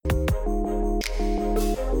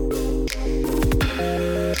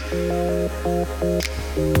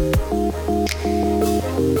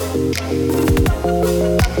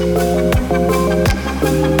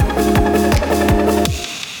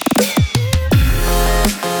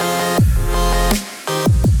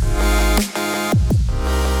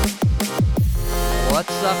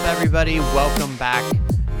everybody. Welcome back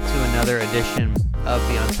to another edition of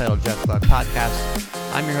the Untitled Jeff Gluck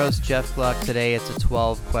podcast. I'm your host, Jeff Gluck. Today it's a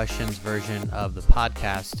 12 questions version of the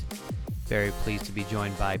podcast. Very pleased to be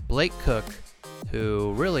joined by Blake Koch,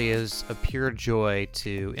 who really is a pure joy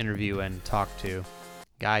to interview and talk to.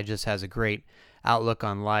 Guy just has a great outlook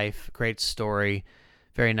on life, great story,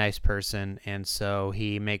 very nice person, and so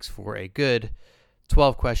he makes for a good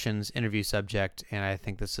 12 questions interview subject, and I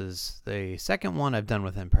think this is the second one I've done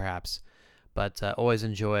with him perhaps, but always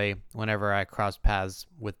enjoy whenever I cross paths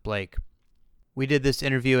with Blake. We did this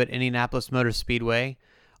interview at Indianapolis Motor Speedway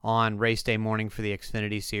on race day morning for the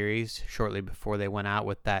Xfinity Series, shortly before they went out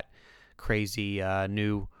with that crazy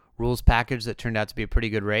new rules package that turned out to be a pretty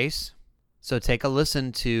good race. So take a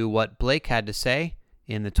listen to what Blake had to say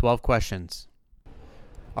in the 12 questions.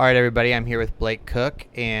 All right, everybody, I'm here with Blake Koch,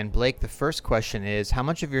 and Blake, the first question is, how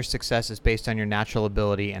much of your success is based on your natural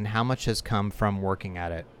ability, and how much has come from working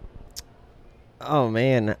at it? Oh,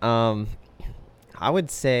 man, I would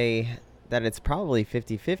say that it's probably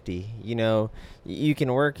 50-50. You know, you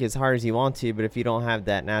can work as hard as you want to, but if you don't have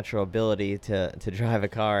that natural ability to drive a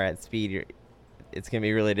car at speed, it's going to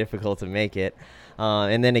be really difficult to make it.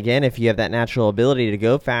 And then again, if you have that natural ability to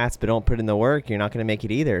go fast but don't put in the work, you're not going to make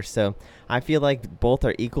it either. So I feel like both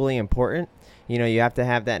are equally important. You know, you have to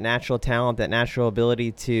have that natural talent, that natural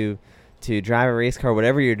ability to drive a race car,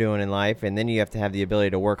 whatever you're doing in life, and then you have to have the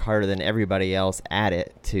ability to work harder than everybody else at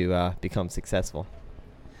it to become successful.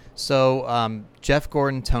 So Jeff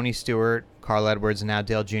Gordon, Tony Stewart, Carl Edwards, and now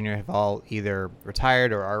Dale Jr. have all either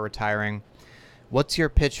retired or are retiring. What's your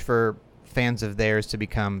pitch for fans of theirs to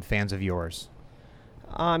become fans of yours?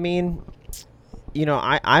 I mean, you know,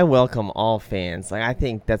 I welcome all fans. Like, I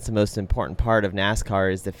think that's the most important part of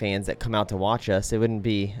NASCAR is the fans that come out to watch us. It wouldn't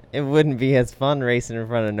be as fun racing in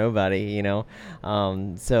front of nobody, you know.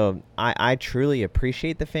 So I truly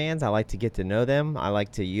appreciate the fans. I like to get to know them. I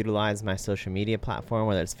like to utilize my social media platform,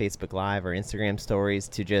 whether it's Facebook Live or Instagram stories,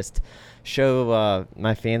 to just show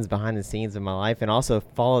my fans behind the scenes of my life, and also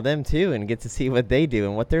follow them too and get to see what they do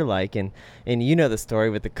and what they're like. And you know the story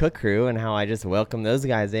with the Cook crew and how I just welcome those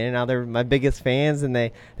guys in, and now they're my biggest fans, and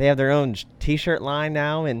they have their own t-shirt line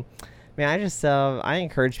now. And man, I just I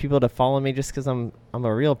encourage people to follow me just because I'm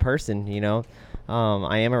a real person, you know.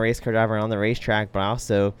 I am a race car driver on the racetrack, but I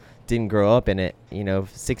also didn't grow up in it. You know,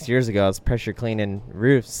 6 years ago I was pressure cleaning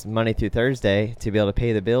roofs Monday through Thursday to be able to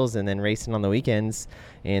pay the bills, and then racing on the weekends.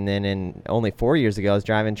 And then only 4 years ago I was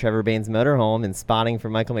driving Trevor Bayne's motorhome and spotting for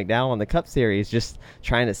Michael McDowell in the Cup Series, just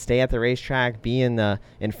trying to stay at the racetrack, be in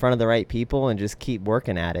front of the right people, and just keep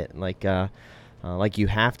working at it like you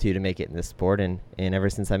have to make it in this sport. And ever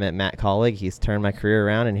since I met Matt Collig, he's turned my career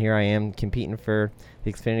around, and here I am competing for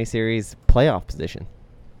the Xfinity Series playoff position.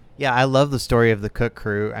 Yeah, I love the story of the Cook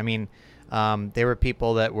crew. I mean, they were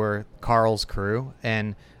people that were Carl's crew,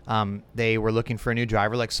 and they were looking for a new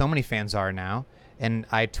driver like so many fans are now. And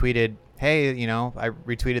I tweeted, hey, you know, I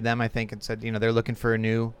retweeted them, I think, and said, you know, they're looking for a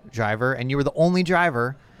new driver. And you were the only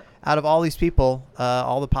driver out of all these people,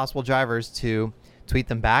 all the possible drivers, to tweet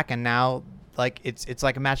them back. And now, like, it's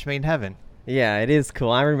like a match made in heaven. Yeah, it is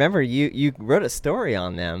cool. I remember you wrote a story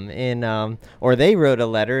on them, and or they wrote a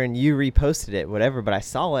letter and you reposted it, whatever. But I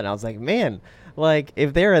saw it and I was like, man, like,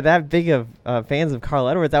 if they were that big of fans of Carl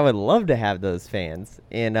Edwards, I would love to have those fans.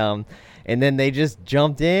 And then they just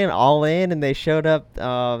jumped all in, and they showed up.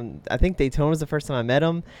 I think Daytona was the first time I met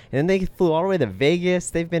them, and then they flew all the way to Vegas.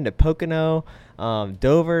 They've been to Pocono,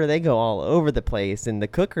 Dover. They go all over the place, and the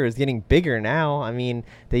Cook crew is getting bigger now. I mean,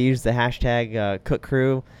 they use the hashtag Cook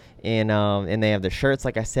Crew. And they have the shirts,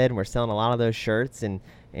 like I said, and we're selling a lot of those shirts, and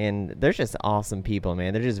they're just awesome people,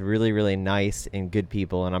 man. They're just really, really nice and good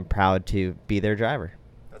people, and I'm proud to be their driver.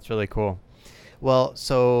 That's really cool. Well,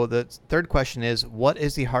 so the third question is, what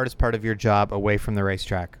is the hardest part of your job away from the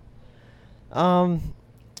racetrack? The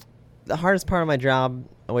hardest part of my job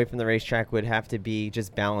away from the racetrack would have to be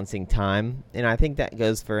just balancing time, and I think that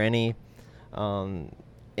goes for any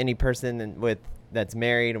person that's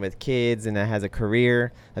married and with kids and that has a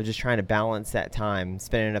career, of just trying to balance that time,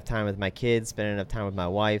 spending enough time with my kids, spending enough time with my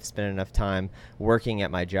wife, spending enough time working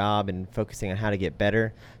at my job and focusing on how to get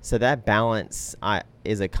better. So that balance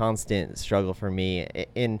is a constant struggle for me,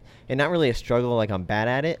 and not really a struggle like I'm bad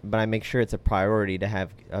at it, but I make sure it's a priority to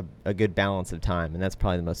have a good balance of time, and that's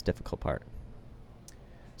probably the most difficult part.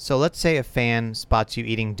 So let's say a fan spots you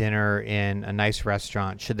eating dinner in a nice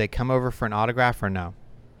restaurant. Should they come over for an autograph or no?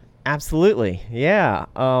 Absolutely. Yeah.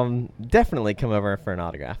 Definitely come over for an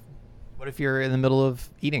autograph. What if you're in the middle of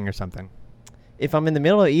eating or something? If I'm in the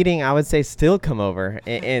middle of eating, I would say still come over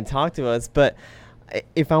and talk to us. But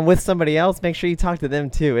if I'm with somebody else, make sure you talk to them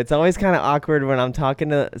too. It's always kind of awkward when I'm talking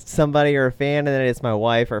to somebody or a fan, and then it's my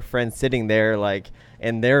wife or friend sitting there, like,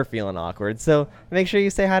 and they're feeling awkward. So make sure you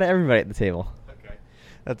say hi to everybody at the table. Okay,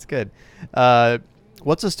 that's good.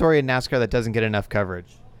 What's a story in NASCAR that doesn't get enough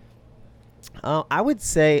coverage? I would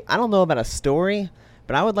say, I don't know about a story,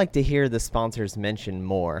 but I would like to hear the sponsors mentioned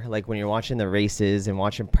more. Like when you're watching the races and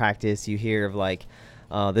watching practice, you hear of like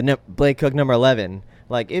Blake Koch number 11.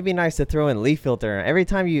 Like, it'd be nice to throw in leaf filter. Every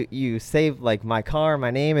time you save like my car,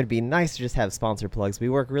 my name, it'd be nice to just have sponsor plugs. We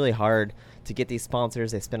work really hard to get these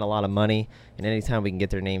sponsors. They spend a lot of money, and anytime we can get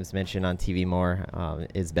their names mentioned on TV more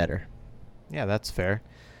is better. Yeah, that's fair.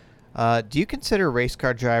 Do you consider race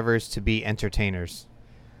car drivers to be entertainers?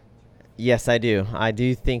 Yes, I do. I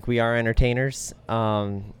do think we are entertainers.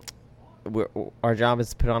 Our job is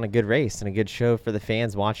to put on a good race and a good show for the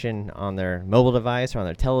fans watching on their mobile device or on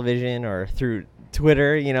their television or through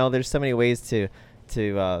Twitter. You know, there's so many ways to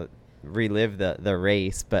relive the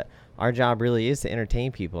race, but our job really is to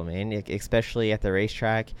entertain people, man, especially at the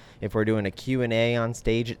racetrack. If we're doing a Q&A on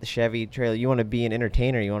stage at the Chevy trailer, you want to be an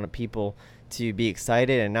entertainer. You want people to be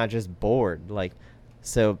excited and not just bored.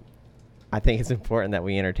 So I think it's important that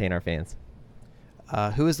we entertain our fans.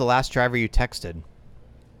 Who is the last driver you texted?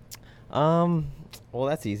 Well,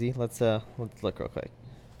 that's easy. Let's look real quick.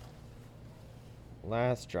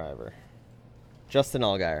 Last driver, Justin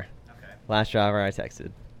Allgaier. Okay. Last driver I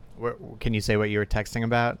texted. Can you say what you were texting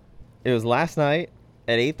about? It was last night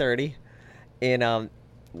at 8:30, and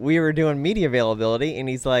we were doing media availability, and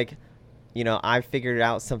he's like, I figured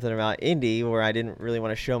out something about Indy where I didn't really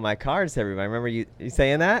want to show my cards to everybody. Remember you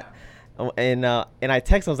saying that? And I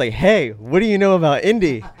texted him. I was like, hey, what do you know about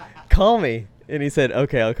Indy? Call me. And he said,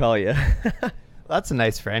 okay, I'll call you. That's a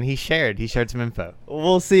nice friend. He shared some info.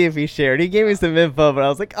 We'll see if he shared. He gave me some info, but I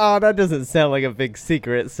was like, oh, that doesn't sound like a big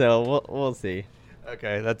secret. So we'll see.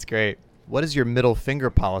 Okay, that's great. What is your middle finger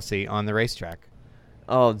policy on the racetrack?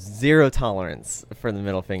 Oh, zero tolerance for the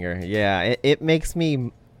middle finger. Yeah, it makes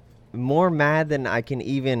me more mad than I can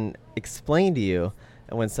even explain to you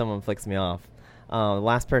when someone flicks me off. The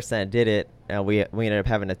last person that did it, we ended up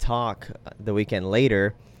having a talk the weekend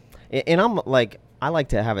later. And I'm like, I like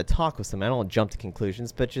to have a talk with someone. I don't jump to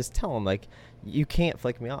conclusions, but just tell them, like, you can't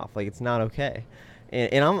flick me off. Like, it's not okay.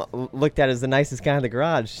 And I'm looked at as the nicest guy in the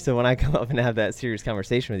garage. So when I come up and have that serious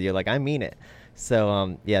conversation with you, like, I mean it.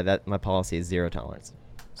 So, that my policy is zero tolerance.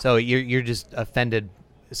 So you're just offended.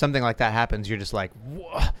 Something like that happens. You're just like,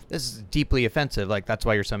 whoa, this is deeply offensive. Like, that's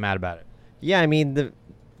why you're so mad about it. Yeah, I mean,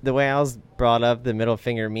 the way I was brought up, the middle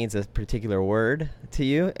finger means a particular word to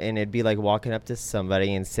you, and it'd be like walking up to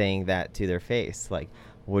somebody and saying that to their face. Like,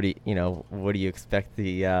 what do you expect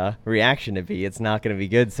the reaction to be? It's not going to be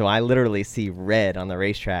good. So I literally see red on the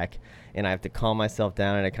racetrack, and I have to calm myself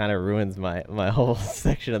down, and it kind of ruins my whole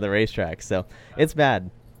section of the racetrack. So it's bad.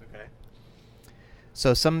 Okay.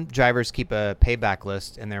 So some drivers keep a payback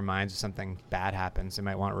list in their minds if something bad happens. They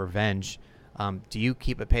might want revenge. Do you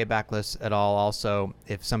keep a payback list at all also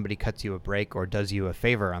if somebody cuts you a break or does you a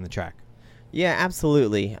favor on the track? Yeah,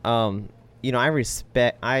 absolutely. I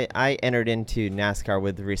entered into NASCAR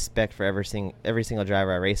with respect for every single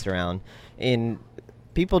driver I race around. And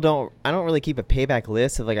I don't really keep a payback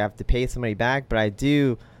list of like I have to pay somebody back, but I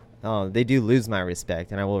do, they do lose my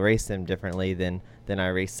respect, and I will race them differently than I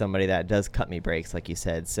race somebody that does cut me breaks, like you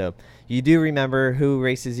said. So you do remember who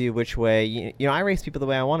races you which way. I race people the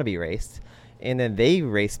way I want to be raced. And then they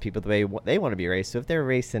race people the way they want to be raced. So if they're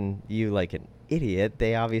racing you like an idiot,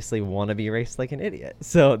 they obviously want to be raced like an idiot.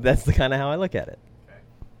 So that's kind of how I look at it.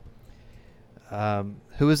 Okay.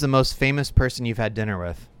 Who is the most famous person you've had dinner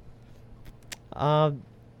with? The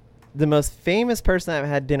most famous person I've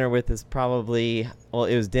had dinner with is probably, well,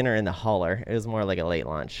 it was dinner in the Holler. It was more like a late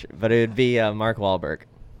lunch. But it would be Mark Wahlberg.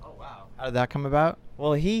 Oh, wow. How did that come about?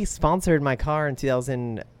 Well, he sponsored my car in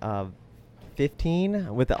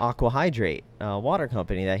 2015 with the Aqua Hydrate water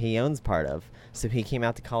company that he owns part of. So he came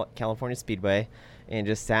out to California Speedway and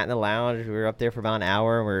just sat in the lounge. We were up there for about an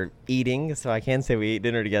hour. We're eating, so I can say we ate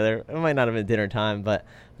dinner together. It might not have been dinner time, but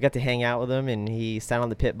we got to hang out with him, and he sat on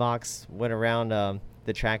the pit box, went around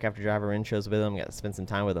the track after driver intros with him, got to spend some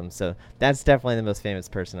time with him. So that's definitely the most famous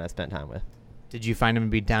person I spent time with. Did you find him to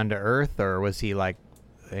be down to earth, or was he like,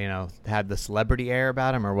 had the celebrity air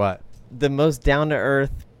about him, or what? The most down to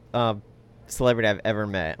earth celebrity I've ever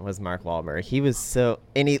met was Mark Wahlberg. He was so,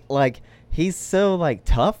 and he's so like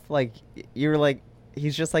tough. Like you're like,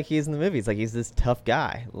 he's just like he is in the movies. Like he's this tough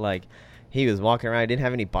guy. Like he was walking around. He didn't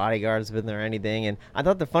have any bodyguards with him or anything. And I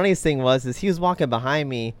thought the funniest thing was he was walking behind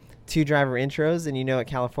me 2 driver intros, and at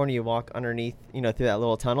California you walk underneath, through that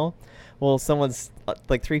little tunnel. Well, someone's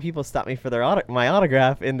like 3 people stopped me for my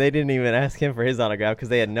autograph, and they didn't even ask him for his autograph because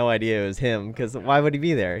they had no idea it was him. Because why would he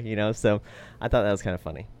be there? So I thought that was kind of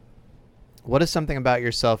funny. What is something about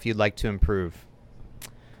yourself you'd like to improve?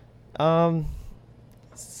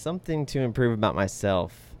 Something to improve about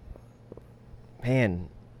myself. Man,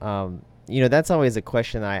 that's always a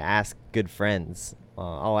question that I ask good friends.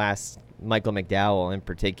 I'll ask Michael McDowell in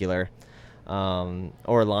particular.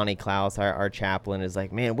 Or Lonnie Klaus, our chaplain, is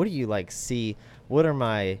like, man, what do you see? What are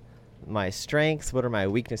my strengths? What are my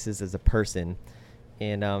weaknesses as a person?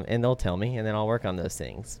 And they'll tell me, and then I'll work on those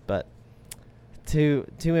things. But to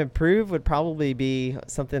improve would probably be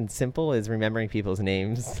something simple as remembering people's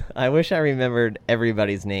names. I wish I remembered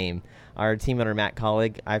everybody's name. Our team owner, Matt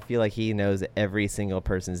Collig, I feel like he knows every single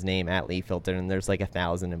person's name at Lee Filter, and there's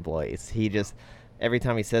 1,000 employees. He just... Every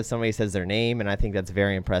time he says somebody says their name, and I think that's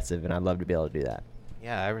very impressive, and I'd love to be able to do that.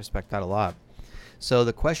 Yeah, I respect that a lot. So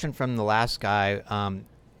the question from the last guy,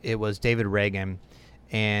 it was David Reagan,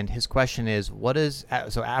 and his question is,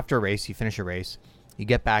 so after a race, you finish a race, you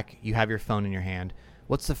get back, you have your phone in your hand.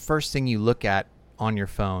 What's the first thing you look at on your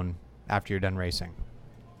phone after you're done racing?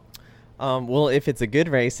 Well, if it's a good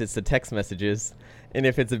race, it's the text messages. And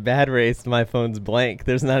if it's a bad race, my phone's blank.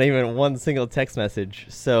 There's not even one single text message.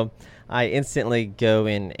 So I instantly go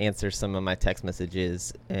and answer some of my text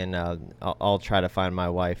messages, and I'll try to find my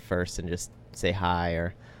wife first and just say hi,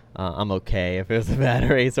 or I'm okay if it was a bad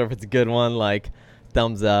race, or if it's a good one,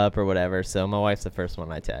 thumbs up or whatever. So my wife's the first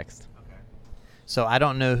one I text. Okay. So I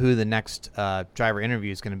don't know who the next driver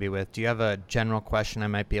interview is going to be with. Do you have a general question I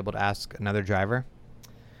might be able to ask another driver?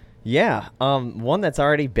 Yeah, one that's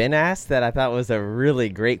already been asked that I thought was a really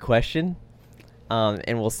great question,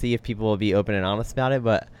 and we'll see if people will be open and honest about it,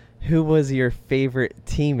 but who was your favorite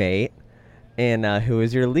teammate, and who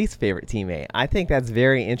was your least favorite teammate? I think that's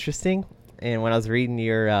very interesting, and when I was reading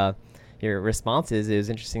your responses, it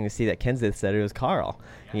was interesting to see that Kenseth said it was Carl.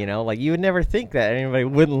 You would never think that anybody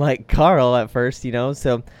wouldn't like Carl at first,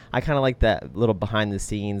 so I kind of like that little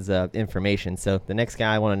behind-the-scenes information. So the next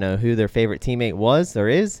guy, I want to know who their favorite teammate was or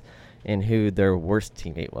is, and who their worst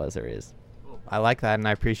teammate was or is. I like that, and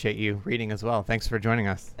I appreciate you reading as well. Thanks for joining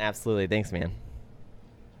us. Absolutely. Thanks, man.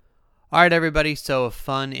 All right, everybody. So a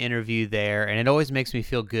fun interview there, and it always makes me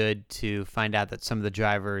feel good to find out that some of the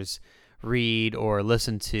drivers read or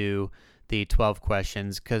listen to the 12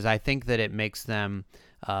 questions, because I think that it makes them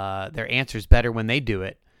their answers better when they do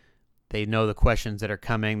it. They know the questions that are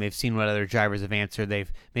coming. They've seen what other drivers have answered.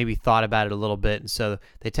 They've maybe thought about it a little bit, and so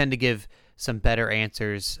they tend to give some better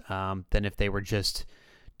answers than if they were just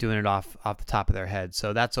doing it off the top of their head.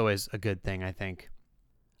 So that's always a good thing, I think.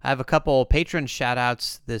 I have a couple patron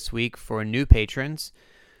shout-outs this week for new patrons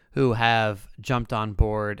who have jumped on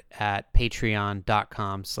board at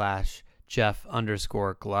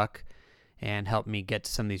patreon.com/Jeff_Gluck and helped me get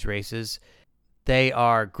to some of these races. They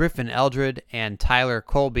are Griffin Eldred and Tyler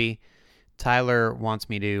Colby. Tyler wants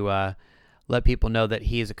me to let people know that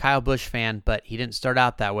he is a Kyle Busch fan, but he didn't start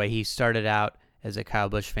out that way. He started out as a Kyle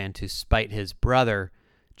Busch fan to spite his brother,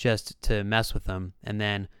 just to mess with him, and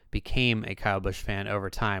then became a Kyle Busch fan over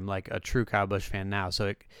time, like a true Kyle Busch fan now.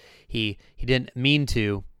 So he didn't mean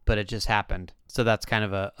to, but it just happened. So that's kind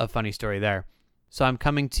of a funny story there. So I'm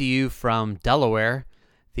coming to you from Delaware,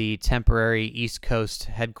 the temporary East Coast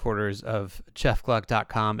headquarters of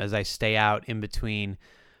JeffGluck.com, as I stay out in between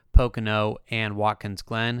Pocono and Watkins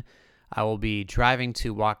Glen. I will be driving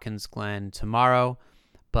to Watkins Glen tomorrow,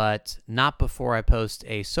 but not before I post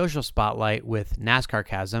a social spotlight with NASCAR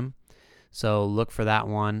Chasm. So look for that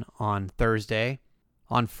one on Thursday.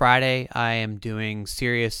 On Friday, I am doing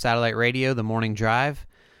Sirius Satellite Radio, The Morning Drive,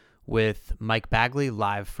 with Mike Bagley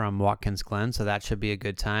live from Watkins Glen, so that should be a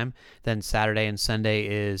good time. Then Saturday and Sunday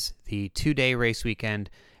is the 2-day race weekend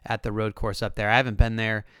at the road course up there. I haven't been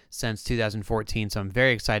there since 2014, so I'm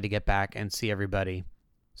very excited to get back and see everybody.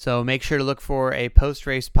 So make sure to look for a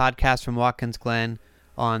post-race podcast from Watkins Glen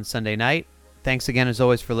on Sunday night. Thanks again, as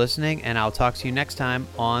always, for listening, and I'll talk to you next time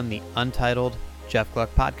on the Untitled Jeff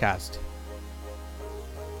Gluck Podcast.